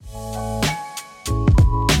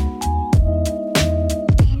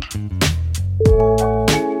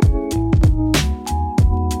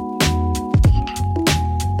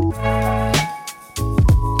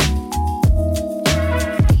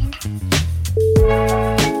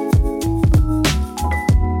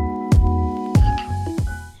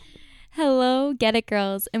Get It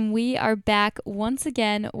Girls, and we are back once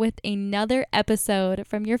again with another episode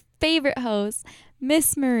from your favorite hosts,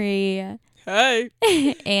 Miss Marie. Hey.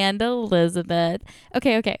 And Elizabeth.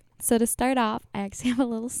 Okay. So to start off, I actually have a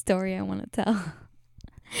little story I want to tell.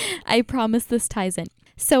 I promise this ties in.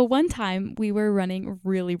 So one time we were running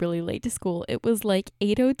really, really late to school. It was like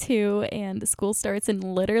 8:02 and school starts in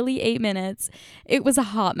literally 8 minutes. It was a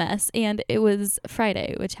hot mess, and it was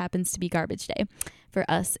Friday, which happens to be garbage day for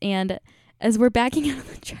us. And as we're backing out of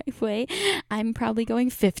the driveway, I'm probably going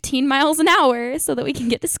 15 miles an hour so that we can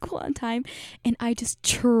get to school on time. And I just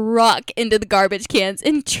truck into the garbage cans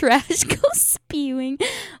and trash goes spewing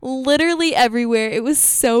literally everywhere. It was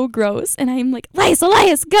so gross. And I'm like,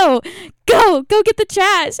 Elias, go get the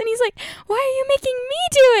trash. And he's like, why are you making me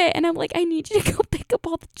do it? And I'm like, I need you to go pick up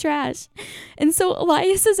all the trash. And so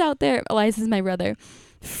Elias is out there. Elias is my brother,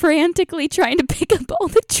 frantically trying to pick up all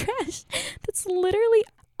the trash that's literally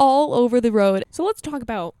all over the road. So let's talk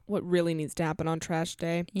about what really needs to happen on trash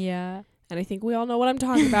day. Yeah. And I think we all know what I'm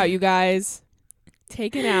talking about, you guys.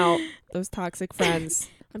 Taking out those toxic friends.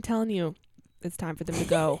 I'm telling you, it's time for them to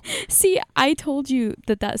go. See, I told you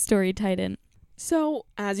that story tied in. So,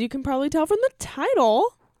 as you can probably tell from the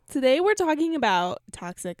title, today we're talking about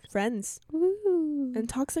toxic friends. Ooh. And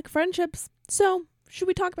toxic friendships. So, should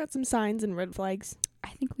we talk about some signs and red flags? I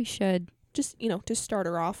think we should. Just, to start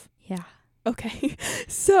her off. Yeah. Okay.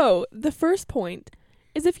 So, the first point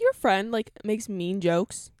is if your friend, makes mean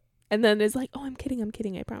jokes and then is like, oh, I'm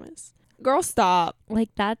kidding, I promise. Girl, stop. Like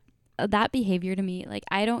that behavior to me,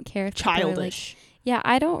 I don't care if Childish.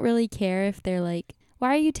 I don't really care if they're like,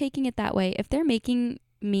 why are you taking it that way? If they're making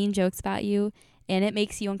mean jokes about you and it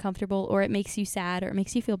makes you uncomfortable or it makes you sad or it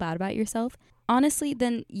makes you feel bad about yourself, honestly,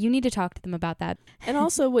 then you need to talk to them about that. And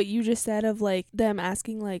also what you just said of them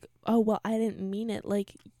asking oh, well, I didn't mean it.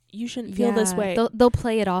 You shouldn't feel this way. They'll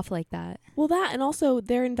play it off like that. Well, that, and also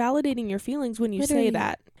they're invalidating your feelings when you Literally. say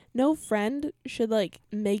that. No friend should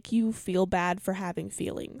make you feel bad for having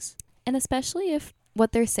feelings. And especially if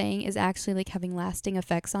what they're saying is actually having lasting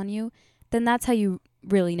effects on you, then that's how you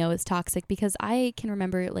really know it's toxic. Because I can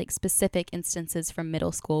remember specific instances from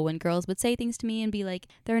middle school when girls would say things to me and be like,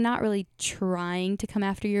 they're not really trying to come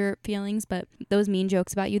after your feelings, but those mean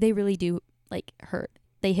jokes about you, they really do hurt.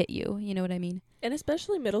 They hit you. You know what I mean? And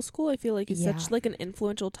especially middle school, I feel is such an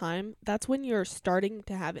influential time. That's when you're starting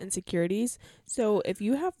to have insecurities. So if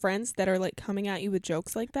you have friends that are coming at you with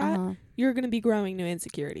jokes like that, you're going to be growing new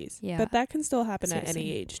insecurities. Yeah. But that can still happen Seriously. at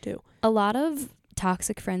any age too. A lot of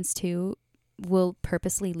toxic friends too will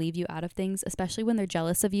purposely leave you out of things, especially when they're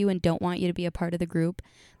jealous of you and don't want you to be a part of the group.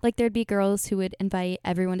 There'd be girls who would invite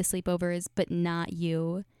everyone to sleepovers, but not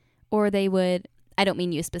you. Or they would, I don't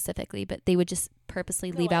mean you specifically, but they would just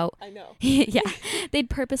purposely leave out. I know. Yeah. They'd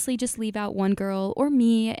purposely just leave out one girl or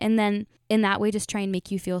me, and then in that way just try and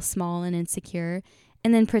make you feel small and insecure,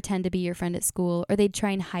 and then pretend to be your friend at school, or they'd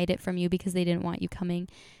try and hide it from you because they didn't want you coming.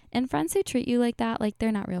 And friends who treat you like that,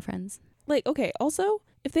 they're not real friends. Okay, also,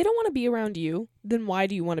 if they don't want to be around you, then why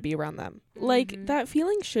do you want to be around them? That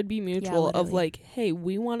feeling should be mutual of hey,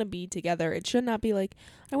 we want to be together. It should not be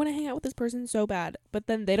I want to hang out with this person so bad, but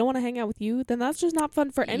then they don't want to hang out with you. Then that's just not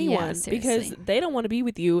fun for anyone because they don't want to be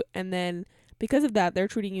with you. And then because of that, they're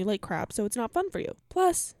treating you like crap. So it's not fun for you.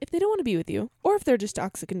 Plus, if they don't want to be with you, or if they're just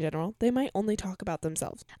toxic in general, they might only talk about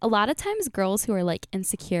themselves. A lot of times girls who are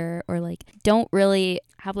insecure or don't really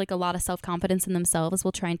have a lot of self-confidence in themselves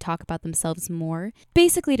will try and talk about themselves more,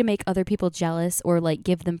 basically to make other people jealous or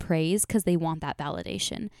give them praise because they want that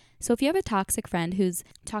validation. So if you have a toxic friend who's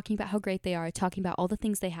talking about how great they are, talking about all the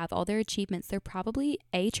things they have, all their achievements, they're probably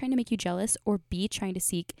A, trying to make you jealous, or B, trying to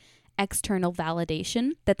seek external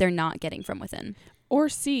validation that they're not getting from within. Or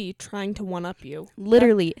C, trying to one-up you.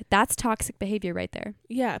 Literally, that's toxic behavior right there.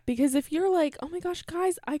 Yeah, because if you're oh my gosh,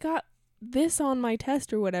 guys, I got this on my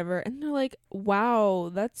test or whatever, and they're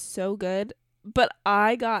wow, that's so good, but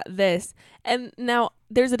I got this. And now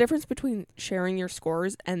there's a difference between sharing your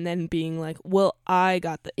scores and then being well, I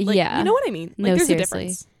got the yeah, you know what I mean? No, there's seriously. a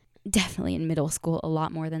difference. Definitely in middle school a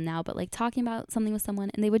lot more than now, but talking about something with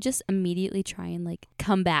someone and they would just immediately try and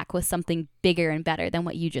come back with something bigger and better than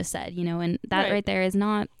what you just said, and that right there is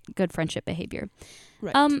not good friendship behavior.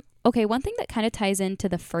 Right. Okay, one thing that kind of ties into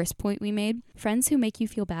the first point we made, friends who make you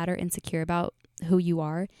feel bad or insecure about who you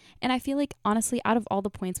are. And I feel honestly, out of all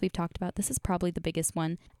the points we've talked about, this is probably the biggest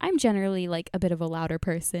one. I'm generally a bit of a louder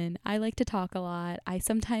person. I like to talk a lot. I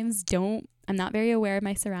sometimes I'm not very aware of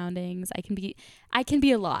my surroundings. I can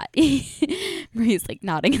be a lot. Marie's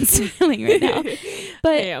nodding and smiling right now.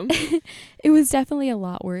 But it was definitely a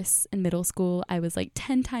lot worse in middle school. I was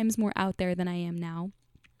 10 times more out there than I am now.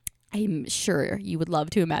 I'm sure you would love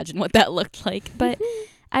to imagine what that looked like. But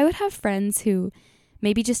I would have friends who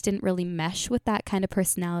maybe just didn't really mesh with that kind of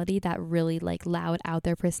personality, that really like loud out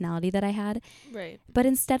there personality that I had. Right. But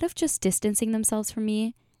instead of just distancing themselves from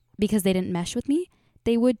me because they didn't mesh with me,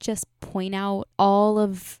 they would just point out all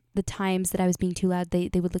of the times that I was being too loud. They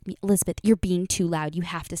would look at me, Elizabeth, you're being too loud. You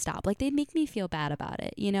have to stop. Like, they'd make me feel bad about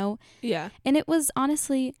it, you know? Yeah. And it was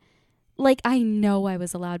honestly, like, I know I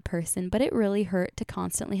was a loud person, but it really hurt to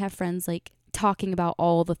constantly have friends, like, talking about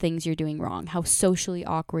all the things you're doing wrong, how socially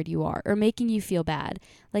awkward you are, or making you feel bad.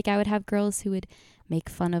 Like, I would have girls who would make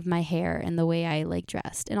fun of my hair and the way I, like,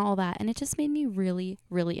 dressed and all that. And it just made me really,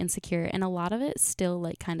 really insecure. And a lot of it still,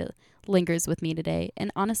 like, kind of lingers with me today.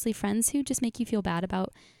 And honestly, friends who just make you feel bad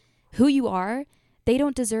about who you are, they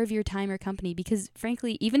don't deserve your time or company, because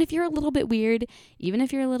frankly, even if you're a little bit weird, even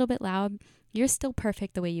if you're a little bit loud, you're still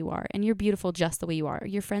perfect the way you are, and you're beautiful just the way you are.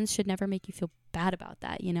 Your friends should never make you feel bad about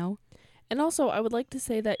that, you know? And also, I would like to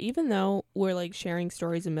say that even though we're, like, sharing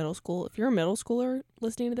stories in middle school, if you're a middle schooler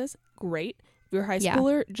listening to this, great. If you're a high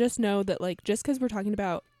schooler, just know that, like, just because we're talking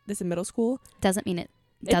about this in middle school doesn't mean it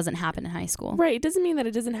doesn't happen in high school. Right. It doesn't mean that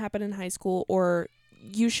it doesn't happen in high school, or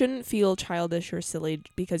you shouldn't feel childish or silly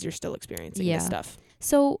because you're still experiencing this stuff.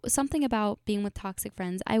 So something about being with toxic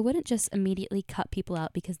friends, I wouldn't just immediately cut people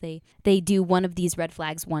out because they do one of these red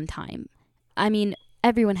flags one time. I mean,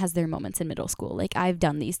 everyone has their moments in middle school. Like, I've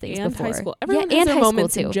done these things before. High school. Everyone has their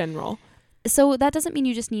moments in general. So that doesn't mean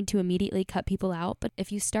you just need to immediately cut people out. But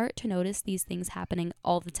if you start to notice these things happening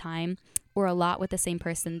all the time or a lot with the same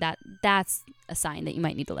person, that's a sign that you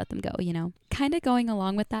might need to let them go, you know? Kind of going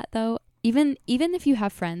along with that, though, even if you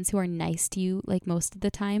have friends who are nice to you, like, most of the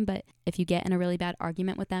time, but if you get in a really bad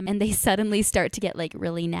argument with them and they suddenly start to get, like,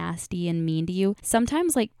 really nasty and mean to you,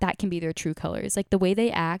 sometimes, like, that can be their true colors. Like, the way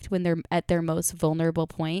they act when they're at their most vulnerable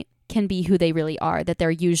point can be who they really are, that they're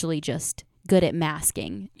usually just good at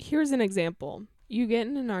masking. Here's an example. You get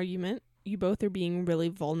in an argument. You both are being really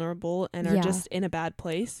vulnerable and are just in a bad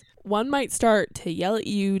place. One might start to yell at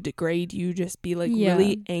you, degrade you, just be like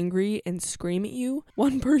really angry and scream at you.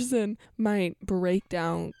 One person might break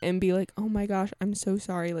down and be like, oh my gosh, I'm so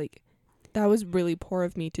sorry. Like, that was really poor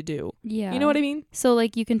of me to do. Yeah. You know what I mean? So,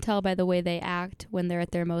 like, you can tell by the way they act when they're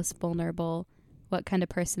at their most vulnerable what kind of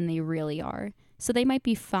person they really are. So they might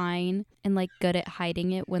be fine and, like, good at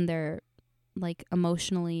hiding it when they're, like,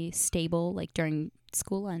 emotionally stable, like during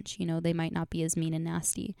school lunch, you know, they might not be as mean and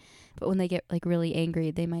nasty, but when they get, like, really angry,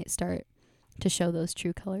 they might start to show those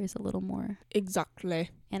true colors a little more. Exactly.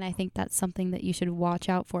 And I think that's something that you should watch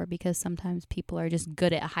out for, because sometimes people are just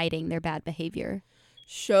good at hiding their bad behavior.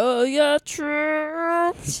 Show your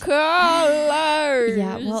true colors.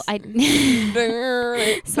 Yeah, well, something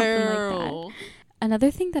like that.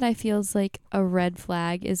 Another thing that I feel is, like, a red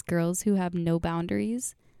flag is girls who have no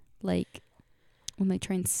boundaries, like when they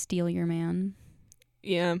try and steal your man.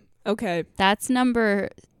 Yeah. Okay. That's number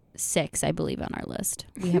 6, I believe, on our list.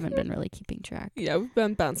 We haven't been really keeping track. Yeah, we've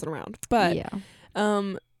been bouncing around. But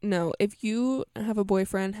no, if you have a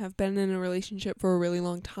boyfriend, have been in a relationship for a really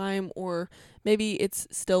long time, or maybe it's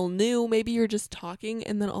still new, maybe you're just talking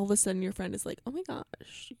and then all of a sudden your friend is like, oh my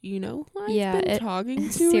gosh, you know who I've been talking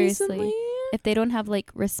to seriously, recently? If they don't have, like,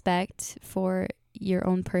 respect for your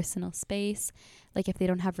own personal space, like, if they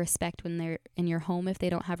don't have respect when they're in your home, if they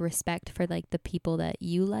don't have respect for, like, the people that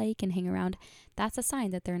you like and hang around, that's a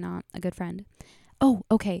sign that they're not a good friend. Oh,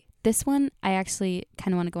 okay. This one I actually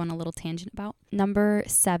kind of want to go on a little tangent about. Number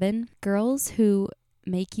 7, girls who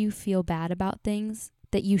make you feel bad about things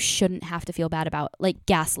that you shouldn't have to feel bad about, like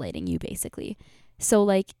gaslighting you, basically. So,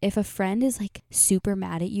 like, if a friend is, like, super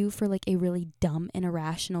mad at you for, like, a really dumb and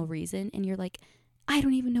irrational reason, and you're like, I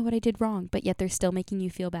don't even know what I did wrong, but yet they're still making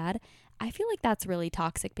you feel bad, I feel like that's really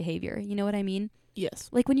toxic behavior. You know what I mean? Yes.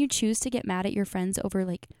 Like, when you choose to get mad at your friends over,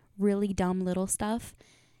 like, really dumb little stuff,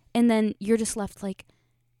 and then you're just left like,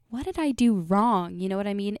 what did I do wrong? You know what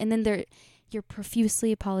I mean? And then you're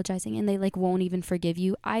profusely apologizing and they, like, won't even forgive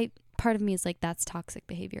you. Part of me is like, that's toxic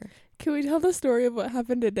behavior. Can we tell the story of what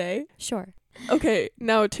happened today? Sure. Okay,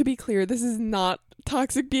 now to be clear, this is not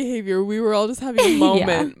toxic behavior. We were all just having a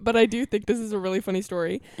moment, but I do think this is a really funny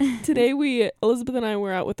story. Today Elizabeth and I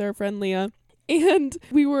were out with our friend Leah, and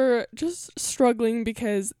we were just struggling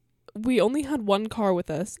because we only had one car with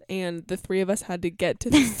us, and the 3 of us had to get to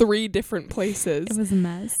 3 different places. It was a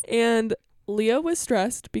mess. And Leah was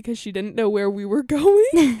stressed because she didn't know where we were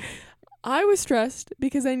going. I was stressed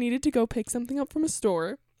because I needed to go pick something up from a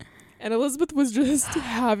store. And Elizabeth was just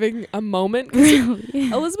having a moment.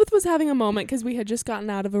 Really? Elizabeth was having a moment because we had just gotten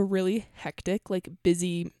out of a really hectic, like,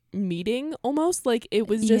 busy meeting almost. Like, it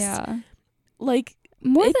was just, like,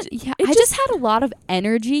 I just had a lot of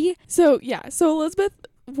energy. So Elizabeth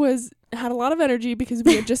had a lot of energy because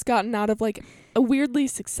we had just gotten out of like a weirdly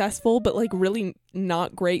successful but like really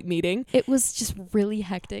not great meeting. It was just really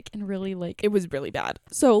hectic and really like... It was really bad.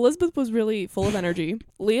 So Elizabeth was really full of energy.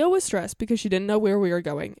 Leah was stressed because she didn't know where we were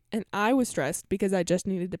going. And I was stressed because I just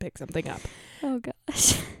needed to pick something up. Oh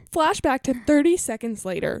gosh. Flashback to 30 seconds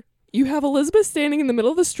later. You have Elizabeth standing in the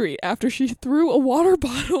middle of the street after she threw a water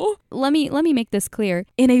bottle. Let me make this clear.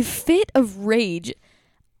 In a fit of rage,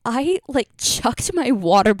 I like chucked my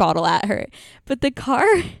water bottle at her, but the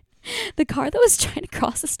car that was trying to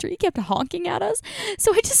cross the street kept honking at us.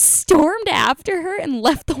 So I just stormed after her and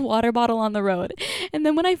left the water bottle on the road. And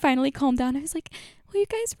then when I finally calmed down, I was like, will you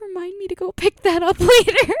guys remind me to go pick that up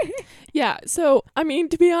later? Yeah. So, I mean,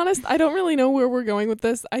 to be honest, I don't really know where we're going with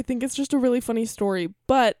this. I think it's just a really funny story,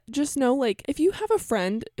 but just know, like, if you have a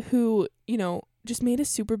friend who, you know, just made a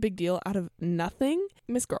super big deal out of nothing,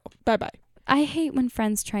 Miss Girl, bye-bye. I hate when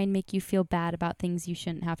friends try and make you feel bad about things you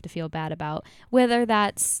shouldn't have to feel bad about, whether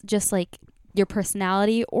that's just like your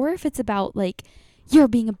personality or if it's about like you're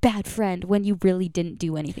being a bad friend when you really didn't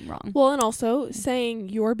do anything wrong. Well, and also saying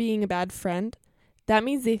you're being a bad friend, that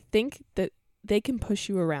means they think that they can push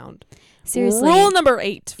you around. Seriously. Rule number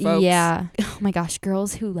 8, folks. Yeah. Oh my gosh,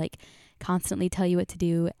 girls who like constantly tell you what to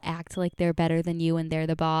do, act like they're better than you and they're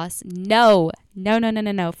the boss. No.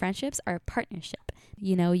 Friendships are a partnership.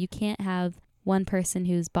 You know, you can't have one person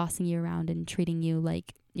who's bossing you around and treating you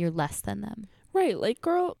like you're less than them. Right. Like,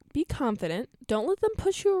 girl, be confident. Don't let them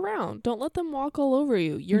push you around. Don't let them walk all over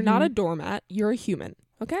you. You're not a doormat. You're a human.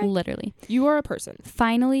 Okay? Literally. You are a person.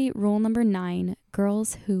 Finally, rule number 9,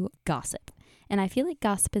 girls who gossip. And I feel like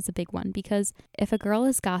gossip is a big one because if a girl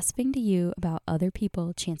is gossiping to you about other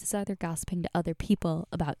people, chances are they're gossiping to other people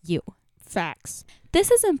about you. Facts. This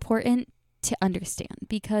is important to understand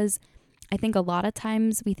because I think a lot of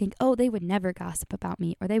times we think, oh, they would never gossip about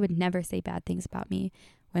me or they would never say bad things about me.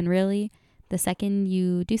 When really, the second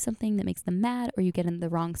you do something that makes them mad or you get in the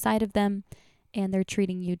wrong side of them and they're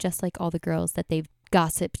treating you just like all the girls that they've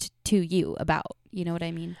gossiped to you about. You know what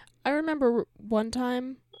I mean? I remember one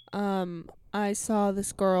time I saw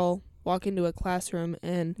this girl walk into a classroom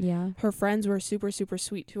and her friends were super, super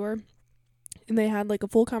sweet to her. And they had like a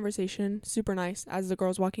full conversation, super nice. As the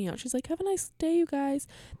girl's walking out, she's like, have a nice day, you guys.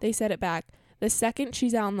 They said it back. The second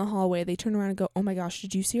she's out in the hallway, they turn around and go, oh my gosh,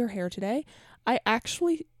 did you see her hair today? I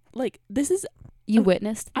actually, like, this is... You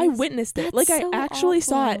witnessed this? I witnessed it. That's like, so I actually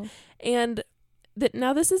saw it. awful. And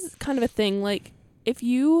now this is kind of a thing. Like, if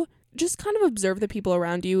you just kind of observe the people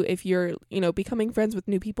around you, if you're, you know, becoming friends with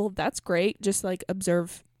new people, that's great. Just, like,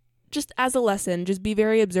 observe. Just as a lesson, just be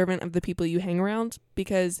very observant of the people you hang around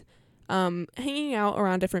because... hanging out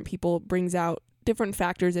around different people brings out different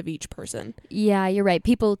factors of each person. Yeah, you're right.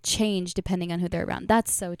 People change depending on who they're around.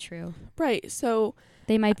 That's so true. Right. So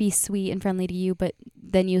they might be sweet and friendly to you, but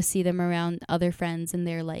then you see them around other friends and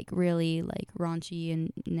they're like really like raunchy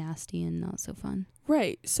and nasty and not so fun.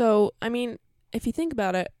 Right. So, I mean, if you think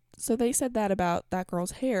about it, so they said that about that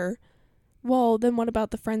girl's hair. Well, then what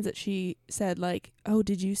about the friends that she said like, oh,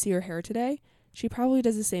 did you see her hair today? She probably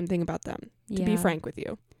does the same thing about them, to be frank with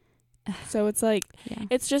you. So it's like,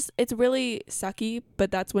 it's really sucky, but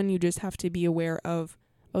that's when you just have to be aware of,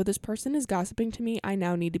 oh, this person is gossiping to me. I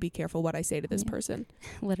now need to be careful what I say to this person.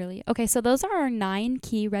 Literally. Okay, so those are our 9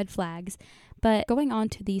 key red flags. But going on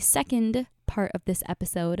to the second part of this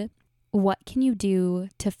episode, what can you do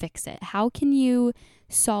to fix it? How can you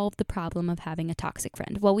solve the problem of having a toxic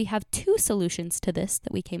friend? Well, we have 2 solutions to this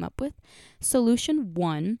that we came up with. Solution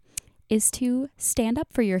 1 is to stand up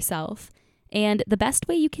for yourself. And the best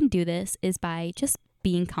way you can do this is by just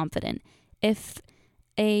being confident. If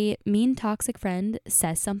a mean, toxic friend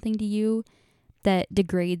says something to you that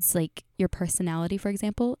degrades like your personality, for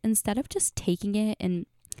example, instead of just taking it and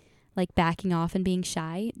like backing off and being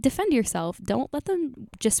shy, defend yourself. Don't let them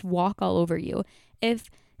just walk all over you. If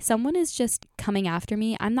someone is just coming after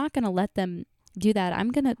me, I'm not going to let them do that.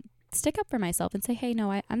 I'm going to stick up for myself and say, hey,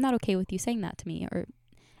 no, I'm not okay with you saying that to me, or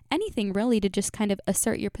anything really to just kind of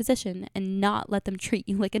assert your position and not let them treat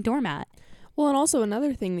you like a doormat. Well, and also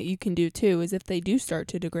another thing that you can do too is if they do start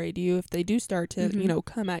to degrade you, if they do start to, you know,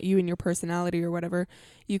 come at you and your personality or whatever,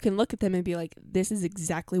 you can look at them and be like, this is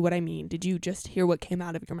exactly what I mean. Did you just hear what came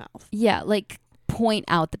out of your mouth? Yeah, like point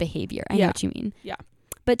out the behavior. I know what you mean. Yeah.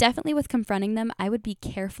 But definitely with confronting them, I would be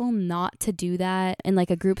careful not to do that in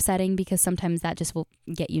like a group setting because sometimes that just will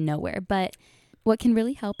get you nowhere. But what can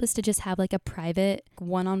really help is to just have like a private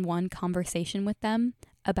one-on-one conversation with them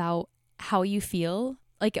about how you feel,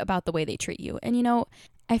 like about the way they treat you. And, you know,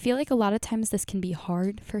 I feel like a lot of times this can be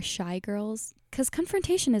hard for shy girls because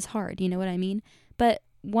confrontation is hard. You know what I mean? But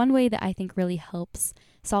one way that I think really helps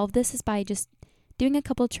solve this is by just doing a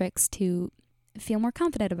couple tricks to feel more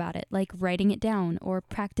confident about it, like writing it down or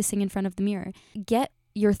practicing in front of the mirror. Get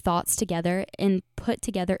your thoughts together and put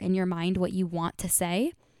together in your mind what you want to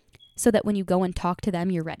say so that when you go and talk to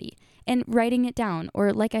them, you're ready. And writing it down,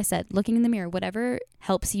 or like I said, looking in the mirror, whatever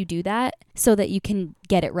helps you do that so that you can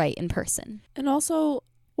get it right in person. And also,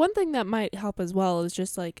 one thing that might help as well is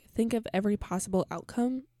just like think of every possible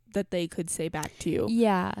outcome that they could say back to you.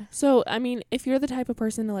 Yeah. So, I mean, if you're the type of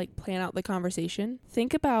person to like plan out the conversation,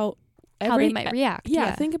 think about how they might react.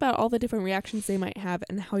 Yeah, think about all the different reactions they might have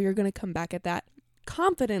and how you're going to come back at that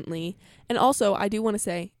confidently. And also, I do want to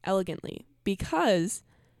say elegantly, because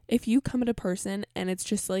if you come at a person and it's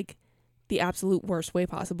just like the absolute worst way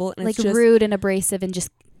possible, and like it's just rude and abrasive and just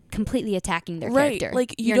completely attacking their character,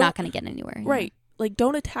 like you're not going to get anywhere. Right. Like,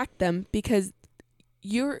 don't attack them, because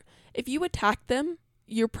if you attack them,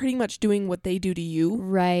 you're pretty much doing what they do to you.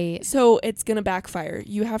 Right. So it's going to backfire.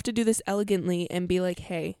 You have to do this elegantly and be like,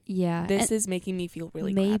 hey, this is making me feel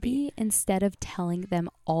really maybe crappy. Instead of telling them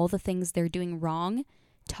all the things they're doing wrong,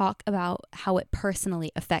 talk about how it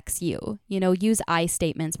personally affects you. You know, use I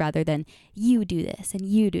statements rather than you do this and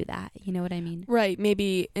you do that. You know what I mean? Right.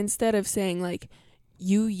 Maybe instead of saying like,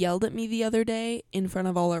 you yelled at me the other day in front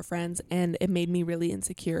of all our friends and it made me really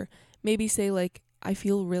insecure. Maybe say like, I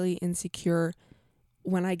feel really insecure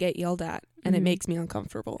when I get yelled at and it makes me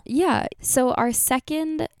uncomfortable. Yeah. So our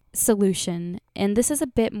second solution, and this is a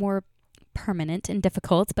bit more permanent and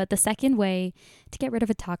difficult, but the second way to get rid of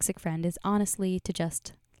a toxic friend is honestly to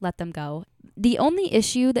just let them go. The only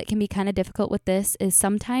issue that can be kind of difficult with this is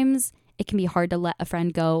sometimes it can be hard to let a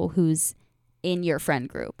friend go who's in your friend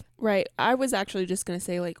group. Right. I was actually just going to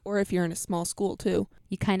say like, or if you're in a small school too.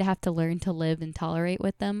 You kind of have to learn to live and tolerate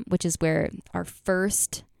with them, which is where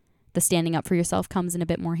the standing up for yourself comes in a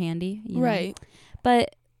bit more handy. You know? Right.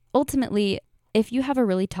 But ultimately, if you have a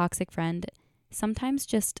really toxic friend, sometimes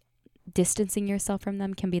just distancing yourself from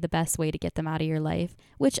them can be the best way to get them out of your life,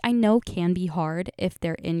 which I know can be hard if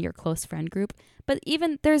they're in your close friend group. But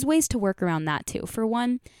even there's ways to work around that too. For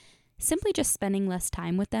one, simply just spending less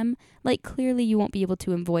time with them. Like, clearly you won't be able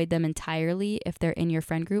to avoid them entirely if they're in your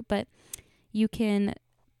friend group, but you can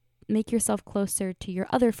make yourself closer to your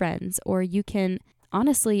other friends, or you can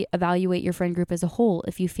honestly evaluate your friend group as a whole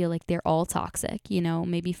if you feel like they're all toxic, you know,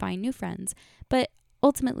 maybe find new friends. But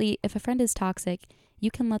ultimately, if a friend is toxic, you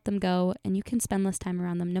can let them go and you can spend less time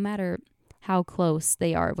around them no matter how close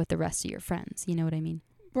they are with the rest of your friends. You know what I mean?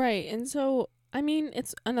 Right. And so, I mean,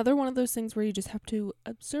 it's another one of those things where you just have to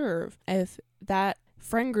observe if that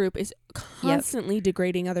friend group is constantly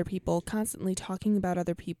degrading other people, constantly talking about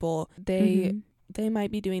other people. They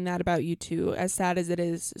might be doing that about you too, as sad as it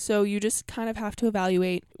is. So you just kind of have to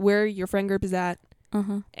evaluate where your friend group is at.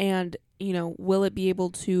 And, you know, will it be able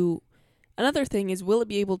to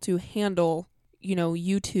handle, you know,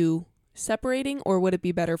 you two separating, or would it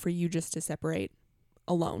be better for you just to separate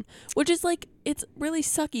alone? Which is like, it's really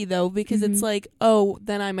sucky though, because it's like, oh,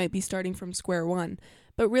 then I might be starting from square one.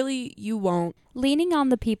 But really, you won't. Leaning on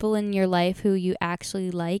the people in your life who you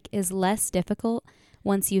actually like is less difficult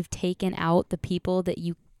once you've taken out the people that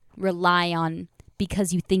you rely on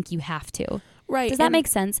because you think you have to. Right. Does that make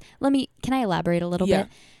sense? Can I elaborate a little bit?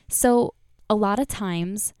 So a lot of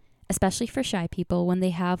times, especially for shy people, when they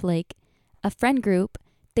have like a friend group,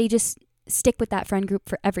 they just stick with that friend group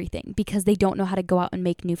for everything because they don't know how to go out and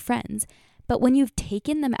make new friends. But when you've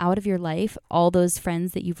taken them out of your life, all those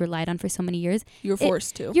friends that you've relied on for so many years, you're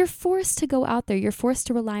forced to go out there. You're forced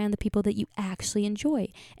to rely on the people that you actually enjoy.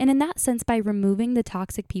 And in that sense, by removing the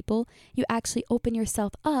toxic people, you actually open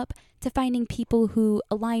yourself up to finding people who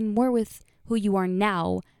align more with who you are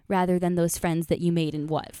now rather than those friends that you made in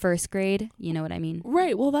first grade? You know what I mean?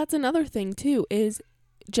 Right. Well, that's another thing too, is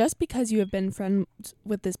just because you have been friends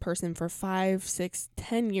with this person for 5, 6,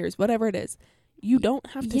 10 years, whatever it is, you don't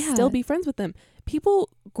have to still be friends with them. People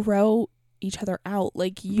grow each other out.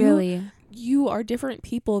 Like you are different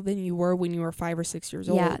people than you were when you were 5 or 6 years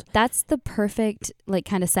old. Yeah, that's the perfect like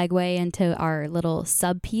kind of segue into our little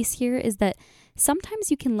sub piece here, is that sometimes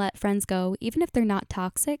you can let friends go even if they're not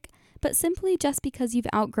toxic, but simply just because you've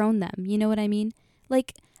outgrown them. You know what I mean?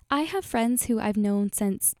 Like, I have friends who I've known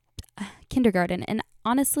since kindergarten, and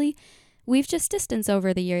honestly, we've just distanced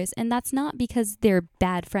over the years, and that's not because they're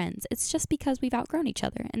bad friends. It's just because we've outgrown each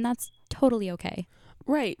other, and that's totally okay.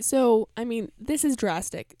 Right. So, I mean, this is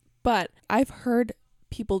drastic, but I've heard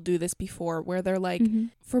people do this before where they're like,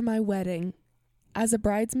 for my wedding, as a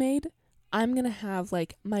bridesmaid, I'm going to have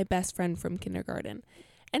like my best friend from kindergarten.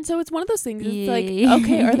 And so it's one of those things. It's like,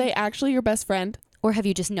 okay, are they actually your best friend? Or have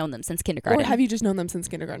you just known them since kindergarten?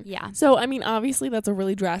 Yeah. So, I mean, obviously that's a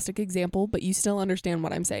really drastic example, but you still understand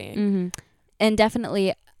what I'm saying. Mm-hmm. And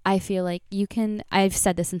definitely, I feel like I've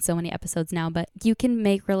said this in so many episodes now, but you can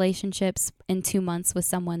make relationships in 2 months with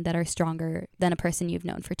someone that are stronger than a person you've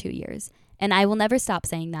known for 2 years. And I will never stop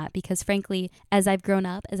saying that because frankly, as I've grown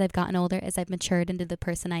up, as I've gotten older, as I've matured into the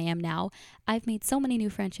person I am now, I've made so many new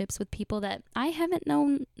friendships with people that I haven't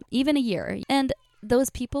known even a year. And those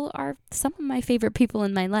people are some of my favorite people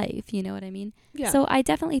in my life. You know what I mean? Yeah. So I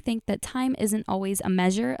definitely think that time isn't always a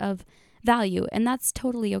measure of value, and that's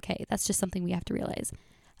totally okay. That's just something we have to realize.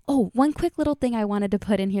 Oh, one quick little thing I wanted to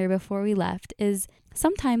put in here before we left is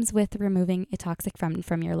sometimes with removing a toxic friend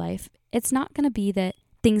from your life, it's not going to be that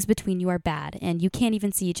things between you are bad and you can't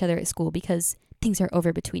even see each other at school because things are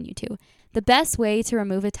over between you two. The best way to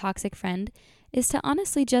remove a toxic friend is to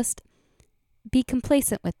honestly just be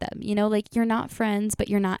complacent with them. You know, like you're not friends, but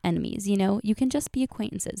you're not enemies. You know, you can just be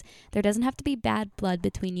acquaintances. There doesn't have to be bad blood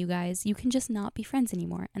between you guys. You can just not be friends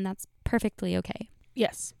anymore. And that's perfectly okay.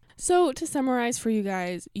 Yes. So to summarize for you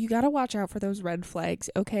guys, you got to watch out for those red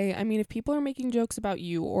flags, okay? I mean, if people are making jokes about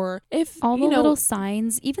you or if, all the little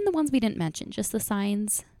signs, even the ones we didn't mention, just the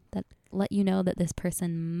signs that let you know that this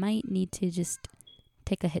person might need to just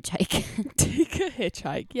take a hitchhike. Take a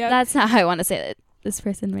hitchhike. Yeah. That's not how I want to say it. This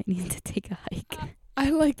person might need to take a hike.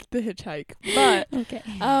 I like the hitchhike. But okay.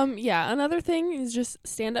 Yeah, another thing is just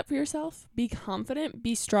stand up for yourself, be confident,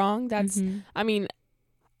 be strong. That's I mean,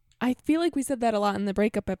 I feel like we said that a lot in the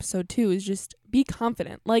breakup episode too, is just be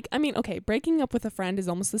confident. Like, I mean, okay, breaking up with a friend is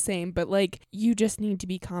almost the same, but like you just need to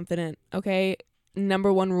be confident, okay?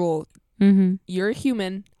 Number one rule, you're a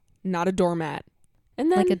human, not a doormat.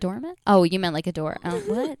 And then, like a doormat? Oh, you meant like a door.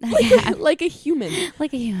 What? like a human.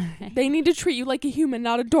 Like a human. They need to treat you like a human,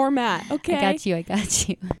 not a doormat, okay? I got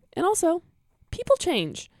you. And also, people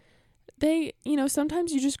change. They,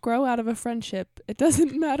 sometimes you just grow out of a friendship. It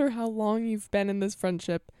doesn't matter how long you've been in this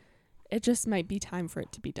friendship. It just might be time for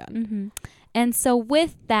it to be done. And so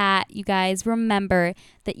with that, you guys, remember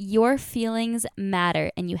that your feelings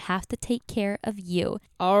matter and you have to take care of you.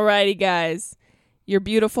 Alrighty, guys. You're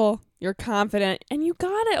beautiful. You're confident. And you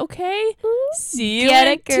got it, okay? See you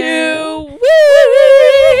in 2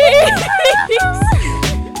 weeks.